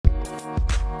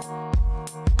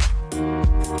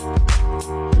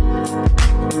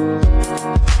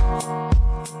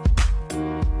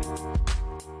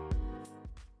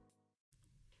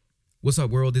What's up,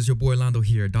 world? It's your boy Lando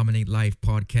here, Dominate Life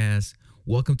podcast.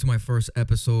 Welcome to my first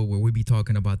episode where we'll be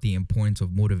talking about the importance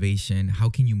of motivation. How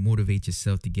can you motivate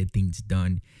yourself to get things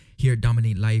done? Here at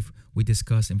Dominate Life, we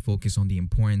discuss and focus on the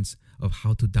importance of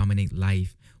how to dominate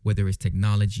life, whether it's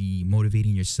technology,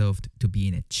 motivating yourself to be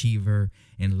an achiever,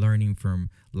 and learning from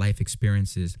life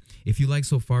experiences. If you like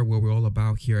so far what we're all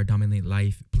about here at Dominate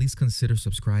Life, please consider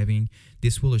subscribing.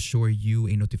 This will assure you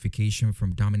a notification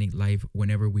from Dominate Life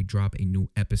whenever we drop a new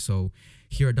episode.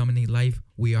 Here at Dominate Life,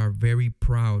 we are very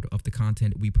proud of the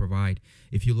content we provide.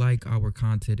 If you like our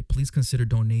content, please consider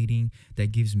donating.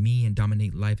 That gives me and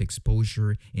Dominate Life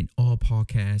exposure in all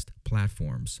podcast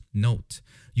platforms. Note,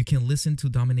 you can listen to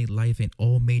Dominate Life in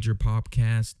all major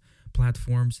podcast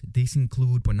platforms. These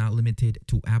include, but not limited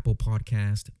to, Apple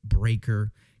Podcast,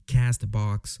 Breaker,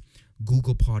 Castbox,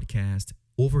 Google Podcast,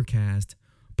 Overcast,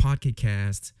 Pocket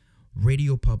Cast,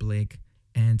 Radio Public,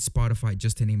 and Spotify,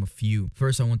 just to name a few.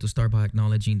 First, I want to start by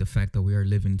acknowledging the fact that we are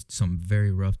living some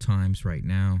very rough times right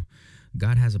now.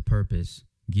 God has a purpose.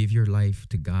 Give your life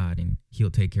to God and He'll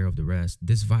take care of the rest.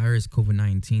 This virus,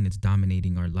 COVID-19, it's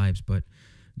dominating our lives, but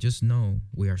just know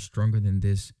we are stronger than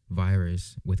this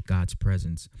virus with God's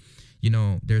presence. You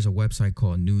know, there's a website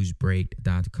called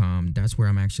newsbreak.com. That's where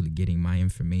I'm actually getting my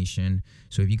information.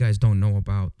 So if you guys don't know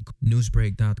about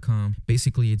newsbreak.com,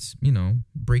 basically it's,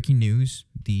 breaking news,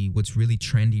 what's really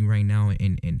trending right now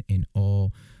in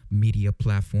all media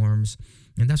platforms.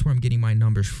 And that's where I'm getting my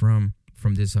numbers from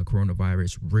this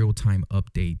coronavirus, real-time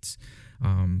updates.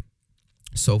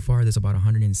 So far, there's about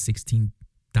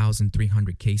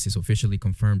 116,300 cases officially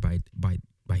confirmed by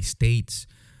states.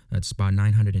 That's about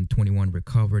 921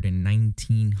 recovered and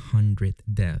 1,900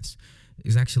 deaths.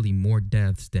 There's actually more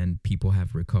deaths than people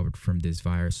have recovered from this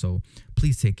virus. So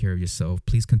please take care of yourself.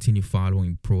 Please continue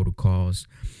following protocols.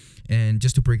 And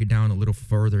just to break it down a little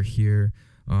further here,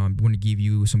 I'm going to give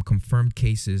you some confirmed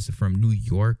cases from New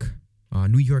York.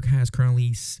 New York has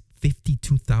currently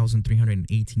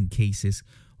 52,318 cases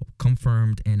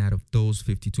confirmed, and out of those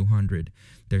 5,200,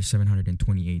 there's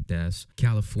 728 deaths.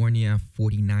 California,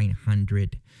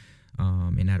 4,900,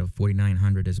 and out of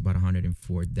 4,900, there's about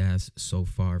 104 deaths so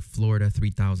far. Florida,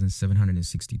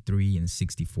 3,763 and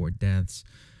 64 deaths.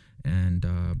 And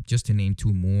just to name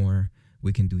two more,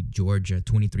 we can do Georgia,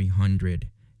 2,300,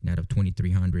 and out of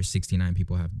 2,300, 69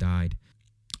 people have died.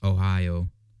 Ohio,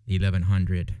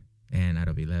 1,100. And out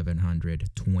of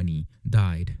 1,100, 20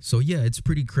 died. So yeah, it's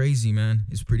pretty crazy, man.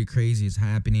 It's pretty crazy. It's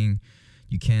happening.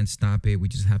 You can't stop it. We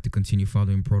just have to continue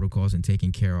following protocols and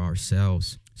taking care of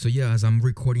ourselves. So yeah, as I'm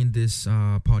recording this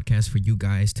podcast for you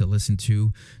guys to listen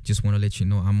to, just want to let you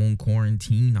know I'm on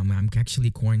quarantine. I'm actually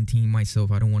quarantining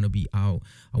myself. I don't want to be out.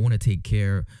 I want to take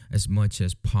care as much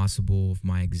as possible of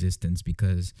my existence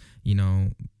because,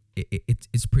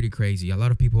 it's pretty crazy. A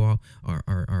lot of people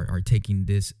are taking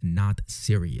this not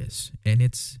serious, and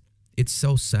it's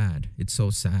so sad. It's so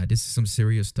sad. This is some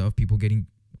serious stuff. People getting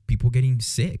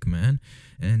sick, man.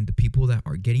 And the people that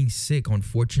are getting sick,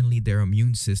 unfortunately, their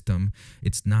immune system,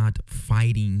 it's not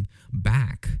fighting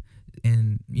back.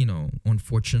 And,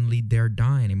 unfortunately, they're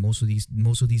dying. And most of these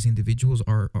individuals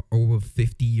are over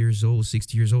 50 years old,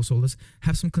 60 years old. So let's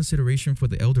have some consideration for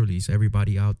the elderlies,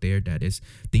 everybody out there that is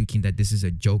thinking that this is a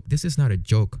joke. This is not a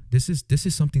joke. This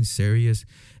is something serious.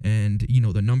 And,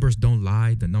 the numbers don't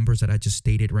lie. The numbers that I just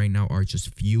stated right now are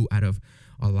just few out of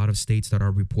a lot of states that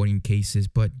are reporting cases.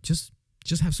 But just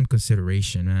have some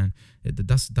consideration, man.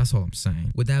 That's all I'm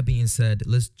saying. With that being said,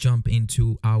 let's jump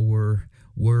into our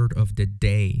word of the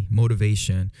day: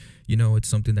 motivation. It's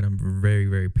something that I'm very,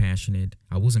 very passionate.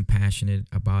 I wasn't passionate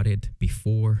about it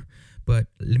before, but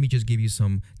let me just give you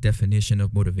some definition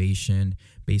of motivation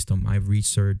based on my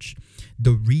research.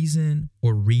 The reason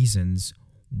or reasons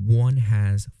one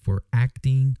has for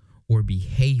acting or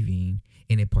behaving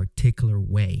in a particular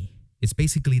way. It's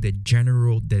basically the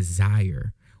general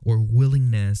desire or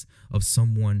willingness of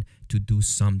someone to do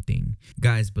something.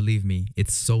 Guys, believe me,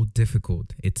 it's so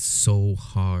difficult. It's so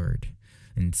hard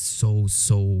and so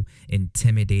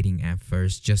intimidating at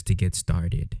first just to get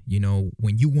started.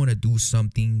 When you want to do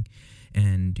something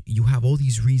and you have all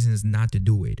these reasons not to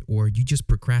do it, or you just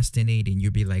procrastinate and you'll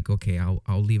be like, okay,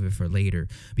 I'll leave it for later,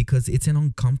 because it's an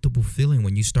uncomfortable feeling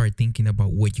when you start thinking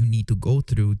about what you need to go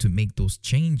through to make those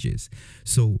changes.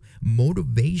 So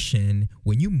motivation,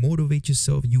 when you motivate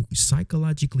yourself, you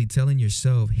psychologically telling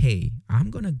yourself, hey,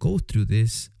 I'm going to go through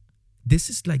this.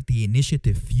 This is like the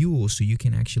initiative fuel so you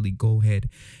can actually go ahead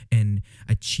and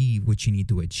achieve what you need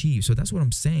to achieve. So that's what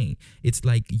I'm saying. It's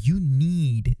like you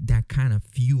need that kind of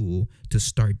fuel to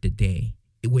start the day.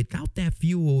 Without that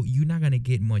fuel, you're not going to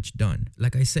get much done.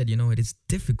 Like I said, it is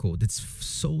difficult. It's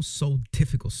so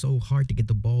difficult, so hard to get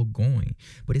the ball going,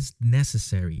 but it's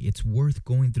necessary. It's worth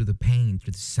going through the pain,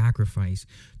 through the sacrifice,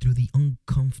 through the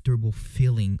uncomfortable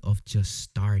feeling of just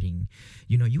starting.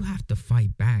 You have to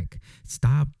fight back.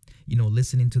 Stop,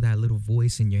 listening to that little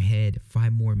voice in your head,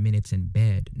 5 more minutes in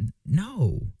bed.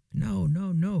 No.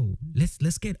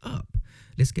 Let's get up.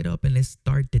 Let's get up and let's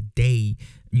start the day,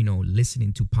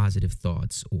 listening to positive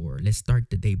thoughts, or let's start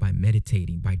the day by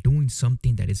meditating, by doing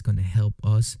something that is going to help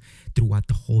us throughout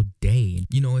the whole day.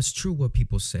 It's true what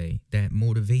people say, that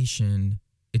motivation,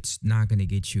 it's not going to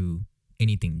get you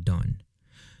anything done.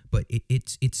 But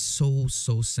it's so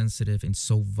sensitive and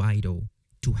so vital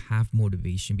to have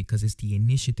motivation, because it's the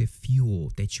initiative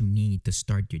fuel that you need to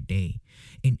start your day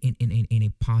in a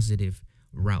positive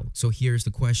route. So here's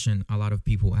the question a lot of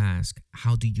people ask: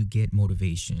 how do you get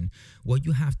motivation? Well,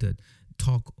 you have to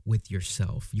talk with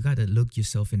yourself. You got to look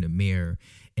yourself in the mirror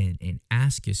and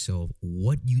ask yourself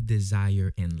what you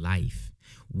desire in life,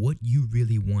 what you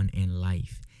really want in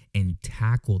life, and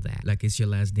tackle that like it's your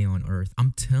last day on earth.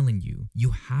 I'm telling you,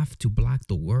 you have to block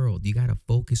the world. You got to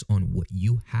focus on what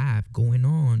you have going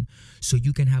on so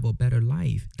you can have a better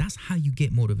life. That's how you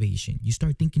get motivation. You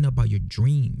start thinking about your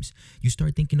dreams. You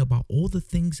start thinking about all the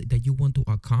things that you want to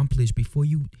accomplish before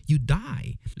you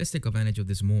die. Let's take advantage of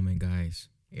this moment, guys.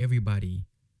 Everybody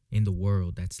in the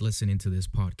world that's listening to this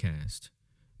podcast,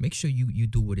 make sure you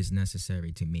do what is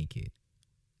necessary to make it.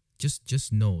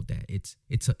 Just know that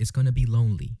it's going to be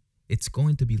lonely. It's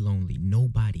going to be lonely.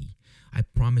 Nobody, I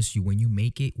promise you, when you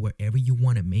make it wherever you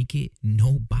want to make it,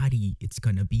 nobody, it's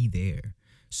going to be there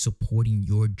supporting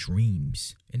your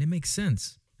dreams. And it makes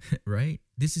sense, right?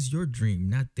 This is your dream,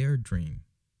 not their dream.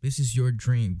 This is your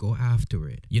dream. Go after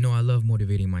it. I love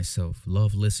motivating myself.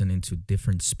 Love listening to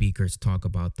different speakers talk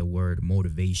about the word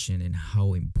motivation and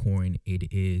how important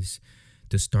it is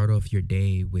to start off your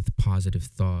day with positive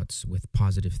thoughts, with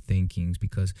positive thinkings,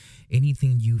 because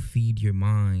anything you feed your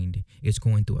mind is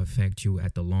going to affect you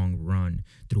at the long run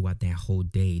throughout that whole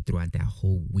day, throughout that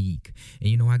whole week.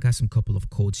 And, I got some couple of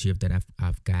quotes here that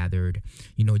I've gathered.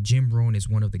 Jim Rohn is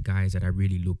one of the guys that I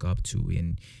really look up to.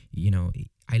 And,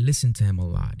 I listen to him a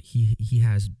lot. He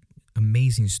has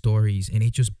amazing stories, and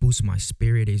it just boosts my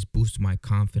spirit. It boosts my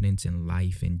confidence in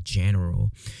life in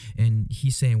general. And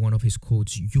he's saying, one of his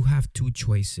quotes, you have 2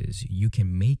 choices. You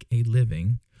can make a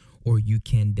living or you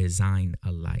can design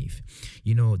a life.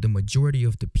 The majority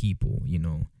of the people,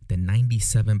 the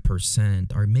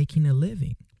 97% are making a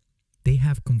living. They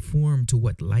have conformed to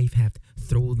what life have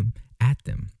thrown at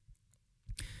them.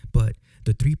 But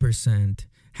the 3%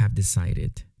 have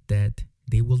decided that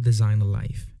they will design a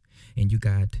life. And you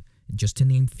got, just to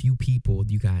name few people,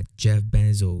 you got Jeff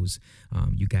Bezos,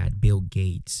 you got Bill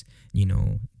Gates,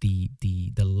 the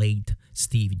late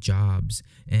Steve Jobs,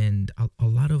 and a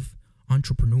lot of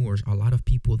entrepreneurs, a lot of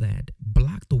people that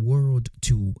blocked the world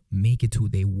to make it to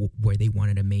where they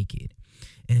wanted to make it.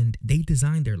 And they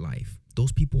designed their life.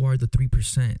 Those people are the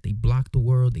 3%. They blocked the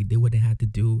world. They did what they had to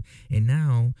do. And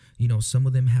now, some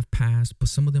of them have passed, but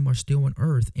some of them are still on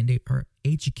earth, and they are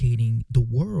educating the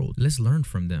world. Let's learn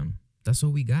from them. That's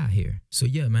what we got here. So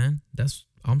yeah, man,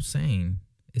 I'm saying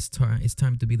it's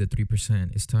time to be the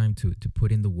 3%. It's time to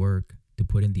put in the work, to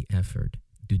put in the effort,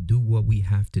 to do what we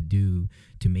have to do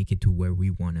to make it to where we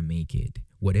want to make it.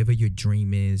 Whatever your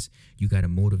dream is, you got to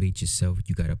motivate yourself.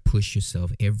 You got to push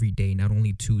yourself every day, not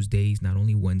only Tuesdays, not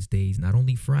only Wednesdays, not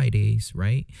only Fridays,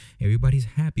 right? Everybody's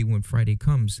happy when Friday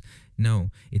comes. No,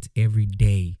 it's every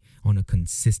day on a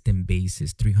consistent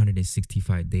basis,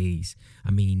 365 days.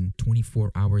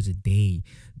 24 hours a day.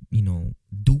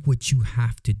 Do what you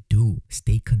have to do.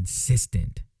 Stay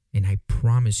consistent. And I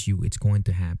promise you it's going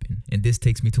to happen. And this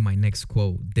takes me to my next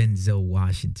quote. Denzel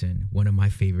Washington, one of my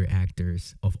favorite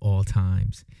actors of all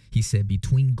times. He said,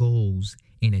 between goals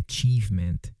and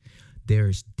achievement,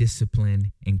 there's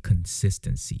discipline and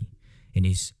consistency. And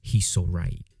he's so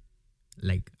right.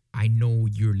 Like, I know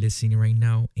you're listening right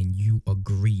now and you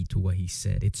agree to what he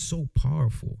said. It's so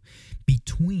powerful.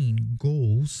 Between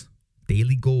goals,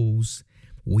 daily goals,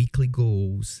 weekly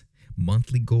goals,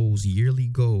 monthly goals, yearly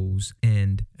goals,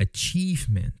 and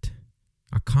achievement,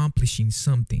 accomplishing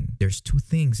something, there's 2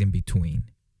 things in between.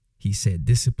 He said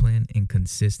discipline and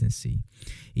consistency.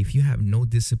 If you have no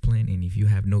discipline and if you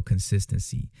have no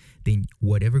consistency, then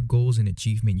whatever goals and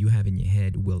achievement you have in your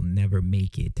head will never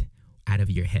make it out of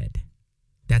your head.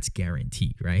 That's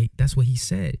guaranteed, right? That's what he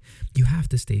said. You have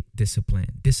to stay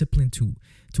disciplined. Discipline to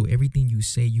everything you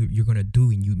say you're going to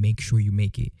do, and you make sure you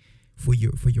make it for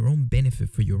your own benefit,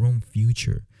 for your own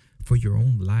future, for your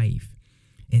own life.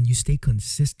 And you stay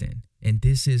consistent. And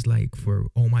this is like for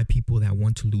all my people that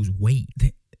want to lose weight.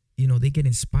 They get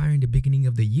inspired in the beginning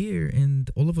of the year, and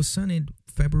all of a sudden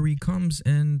February comes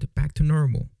and back to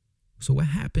normal. So what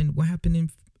happened? What happened in,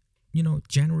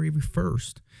 January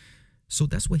 1st? So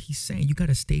that's what he's saying. You got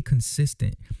to stay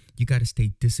consistent. You got to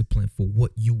stay disciplined for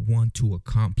what you want to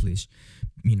accomplish,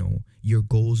 your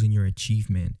goals and your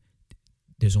achievement.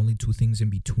 There's only two things in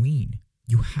between.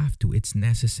 You have to. It's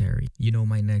necessary.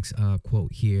 My next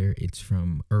quote here, it's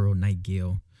from Earl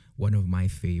Nightingale, one of my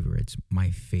favorite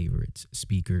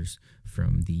speakers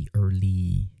from the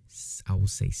early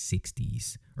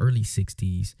 60s.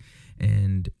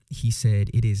 And he said,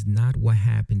 "It is not what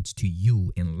happens to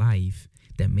you in life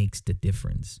that makes the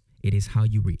difference. It is how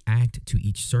you react to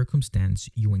each circumstance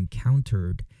you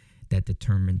encountered that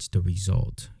determines the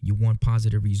result." You want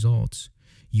positive results,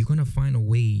 you're going to find a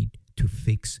way to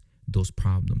fix those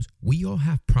problems. We all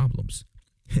have problems.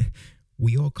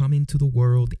 We all come into the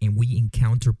world and we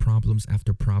encounter problems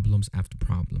after problems after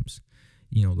problems.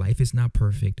 Life is not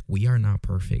perfect. We are not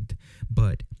perfect,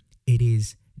 but it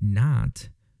is not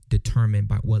determined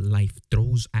by what life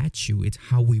throws at you. It's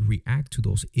how we react to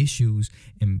those issues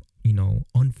and,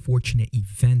 unfortunate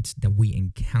events that we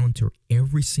encounter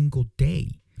every single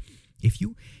day. If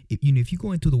you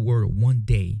go into the world one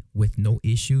day with no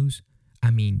issues,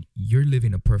 you're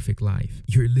living a perfect life.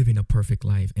 You're living a perfect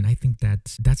life. And I think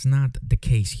that's not the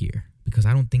case here, because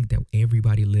I don't think that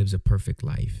everybody lives a perfect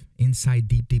life. Inside,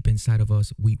 deep inside of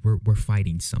us, we're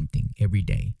fighting something every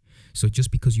day. So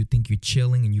just because you think you're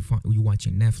chilling and you're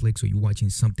watching Netflix, or you're watching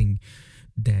something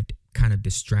that kind of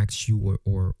distracts you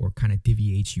or kind of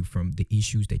deviates you from the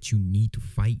issues that you need to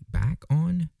fight back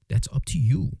on, that's up to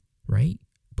you, right?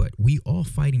 But we all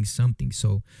fighting something.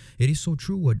 So it is so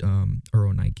true what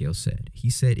Earl Nightingale said. He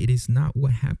said, "It is not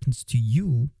what happens to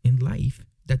you in life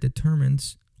that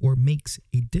determines or makes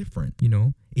a difference.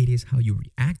 It is how you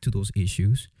react to those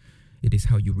issues. It is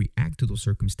how you react to those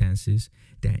circumstances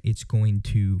that it's going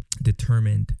to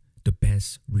determine the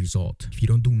best result. If you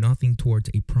don't do nothing towards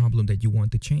a problem that you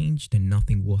want to change, then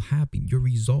nothing will happen. Your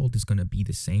result is going to be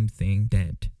the same thing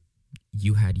that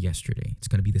you had yesterday. It's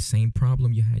going to be the same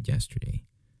problem you had yesterday."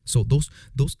 So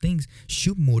those things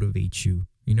should motivate you,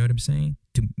 you know what I'm saying?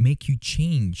 To make you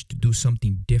change, to do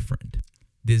something different.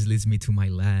 This leads me to my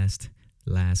last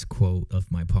quote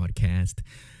of my podcast.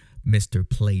 Mr.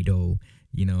 Plato,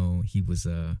 he was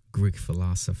a Greek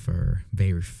philosopher,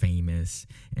 very famous.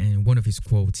 And one of his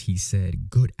quotes, he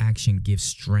said, "Good action gives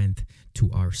strength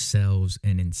to ourselves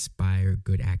and inspire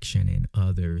good action in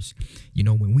others."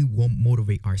 When we won't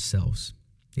motivate ourselves,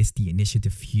 it's the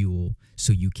initiative fuel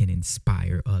so you can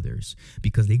inspire others,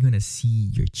 because they're going to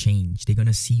see your change. They're going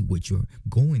to see what you're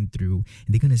going through, and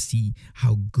they're going to see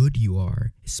how good you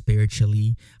are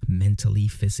spiritually, mentally,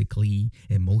 physically,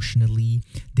 emotionally.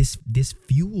 This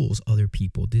fuels other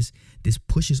people. This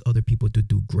pushes other people to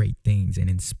do great things and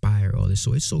inspire others.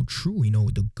 So it's so true,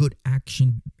 the good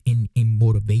action in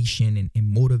motivation and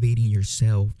in motivating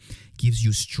yourself gives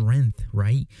you strength,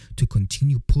 right? To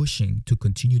continue pushing, to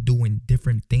continue doing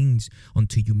different things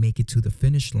until you make it to the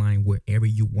finish line wherever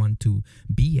you want to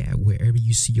be at, wherever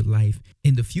you see your life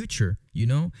in the future,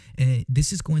 and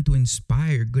this is going to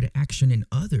inspire good action in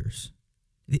others.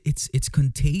 It's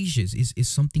contagious. It's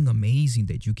something amazing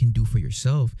that you can do for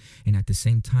yourself and at the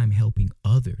same time helping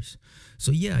others.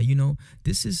 So yeah,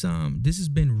 this has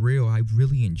been real. I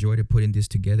really enjoyed putting this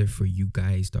together for you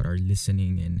guys that are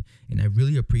listening, and I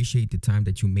really appreciate the time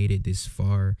that you made it this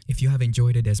far. If you have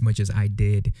enjoyed it as much as I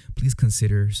did, please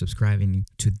consider subscribing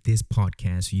to this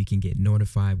podcast so you can get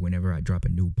notified whenever I drop a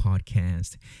new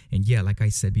podcast. And yeah, like I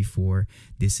said before,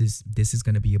 this is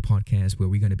going to be a podcast where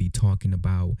we're going to be talking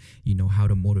about, how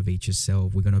to motivate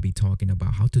yourself. We're going to be talking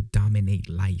about how to dominate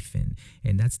life,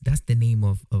 and that's the name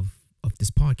of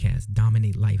this podcast,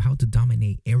 Dominate Life, how to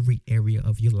dominate every area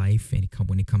of your life. And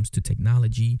when it comes to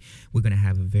technology, we're going to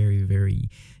have a very, very,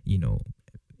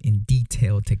 in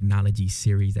detail technology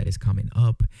series that is coming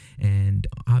up, and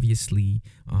obviously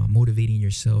motivating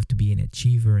yourself to be an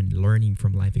achiever and learning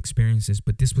from life experiences.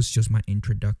 But this was just my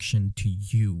introduction to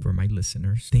you for my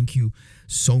listeners. Thank you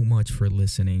so much for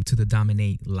listening to the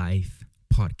Dominate Life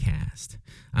podcast.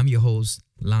 I'm your host,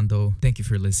 Lando. Thank you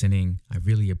for listening. I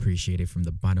really appreciate it from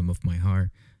the bottom of my heart.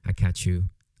 I catch you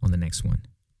on the next one.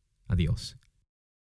 Adios.